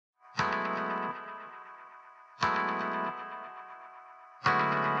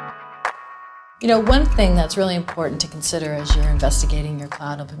One thing that's really important to consider as you're investigating your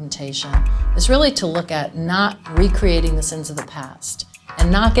cloud implementation is really to look at not recreating the sins of the past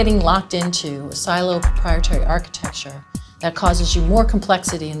and not getting locked into a silo proprietary architecture that causes you more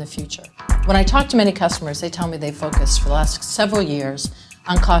complexity in the future. When I talk to many customers, they tell me they focused for the last several years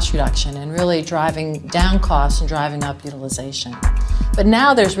on cost reduction and really driving down costs and driving up utilization. But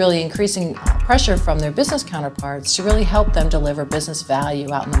now there's really increasing pressure from their business counterparts to really help them deliver business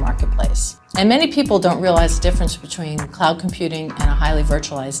value out in the marketplace. And many people don't realize the difference between cloud computing and a highly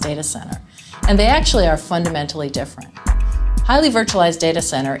virtualized data center. And they actually are fundamentally different. Highly virtualized data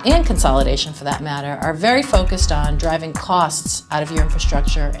center and consolidation, for that matter, are very focused on driving costs out of your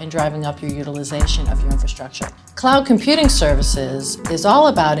infrastructure and driving up your utilization of your infrastructure. Cloud computing services is all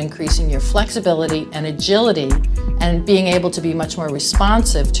about increasing your flexibility and agility and being able to be much more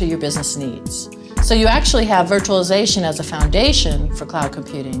responsive to your business needs. So you actually have virtualization as a foundation for cloud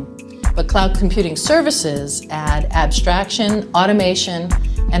computing, but cloud computing services add abstraction, automation,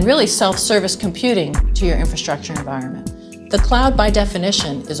 and really self-service computing to your infrastructure environment. The cloud, by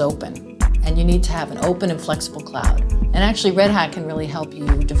definition, is open, and you need to have an open and flexible cloud. And actually, Red Hat can really help you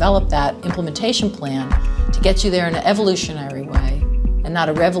develop that implementation plan to get you there in an evolutionary way and not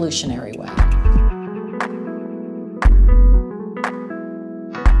a revolutionary way.